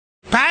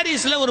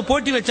பாரிஸ்ல ஒரு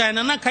போட்டி வச்சா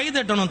என்னன்னா கை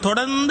தட்டணும்,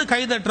 தொடர்ந்து கை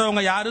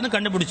தட்டுறவங்க யாருன்னு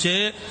கண்டுபிடிச்சு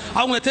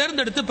அவங்க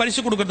தேர்ந்தெடுத்து பரிசு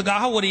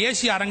கொடுக்கறதுக்காக ஒரு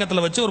ஏசி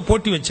அரங்கத்தில் வச்சு ஒரு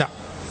போட்டி வச்சா.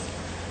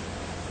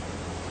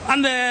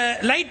 அந்த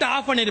லைட்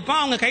ஆஃப்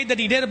பண்ணிருப்பான், அவங்க கை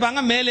தட்டிக்கிட்டே இருப்பாங்க,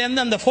 மேலே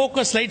இருந்து அந்த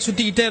ஃபோக்கஸ் லைட்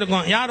சுத்திக்கிட்டே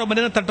இருக்கும். யார் ரொம்ப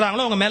நேரம்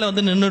தட்டுறாங்களோ அவங்க மேல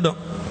வந்து நின்றுடும்.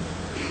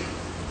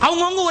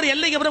 அவங்கவுங்க ஒரு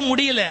எல்லைக்கு அப்புறம்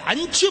முடியல,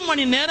 5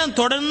 மணி நேரம்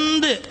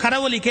தொடர்ந்து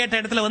கரவொலி கேட்ட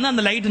இடத்துல வந்து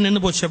அந்த லைட்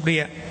நின்று போச்சு.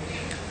 அப்படியே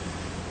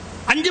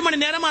 5 மணி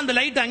நேரமா அந்த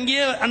லைட்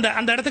அங்கேயே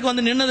அந்த இடத்துக்கு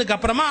வந்து நின்னதுக்கு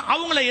அப்புறமா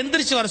அவங்கள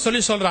எந்திரிச்சு வர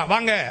சொல்லி சொல்றான்,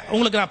 வாங்க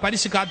உங்களுக்கு நான்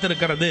பரிசு காத்து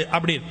இருக்கிறது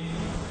அப்படின்னு.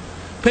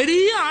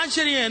 பெரிய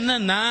ஆச்சரியம்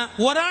என்னன்னா,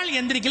 ஒரு ஆள்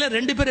எந்திரிக்கல,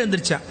 2 பேர்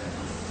எந்திரிச்சா.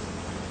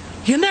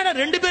 என்னடா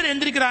 2 பேர்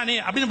எந்திரிக்கிறானே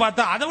அப்படின்னு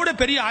பார்த்தா அதை விட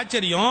பெரிய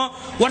ஆச்சரியம்,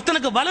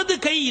 ஒருத்தனுக்கு வலது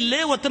கை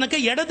இல்லை, ஒருத்தனுக்கு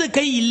இடது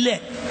கை இல்லை.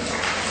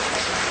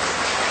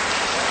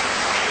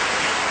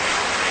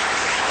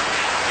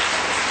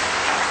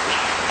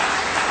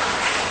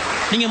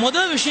 நீங்க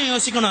முதல் விஷயம்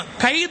யோசிக்கணும்,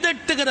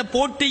 கைதட்டுகிற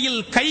போட்டியில்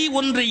கை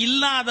ஒன்று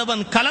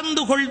இல்லாதவன்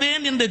கலந்து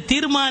கொள்வேன் என்று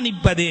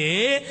தீர்மானிப்பதே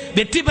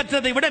வெற்றி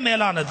பெற்றதை விட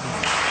மேலானது.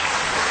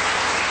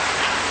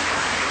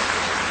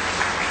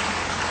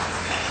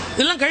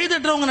 இதெல்லாம் கை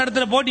தட்டுறவங்க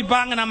நடத்துற போட்டி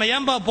பாங்க, நம்ம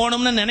ஏன்பா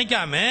போனோம்னு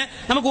நினைக்காம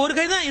நமக்கு ஒரு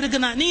கை தான்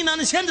இருக்குன்னா நீ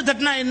நானும் சேர்ந்து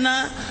தட்டினா என்ன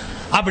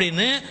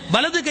அப்படின்னு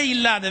வலது கை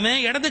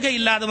இல்லாதவன் இடது கை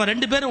இல்லாதவன்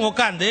 2 பேரும்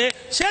உட்கார்ந்து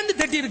சேர்ந்து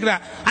தட்டி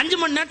இருக்கிறான். 5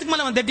 மணி நேரத்துக்கு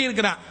மேல அவன் தட்டி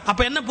இருக்கிறான்.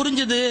 அப்ப என்ன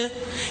புரிஞ்சது,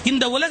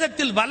 இந்த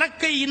உலகத்தில்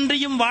வலக்கை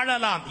இன்றியும்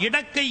வாழலாம்,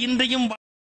 இடக்கை இன்றியும்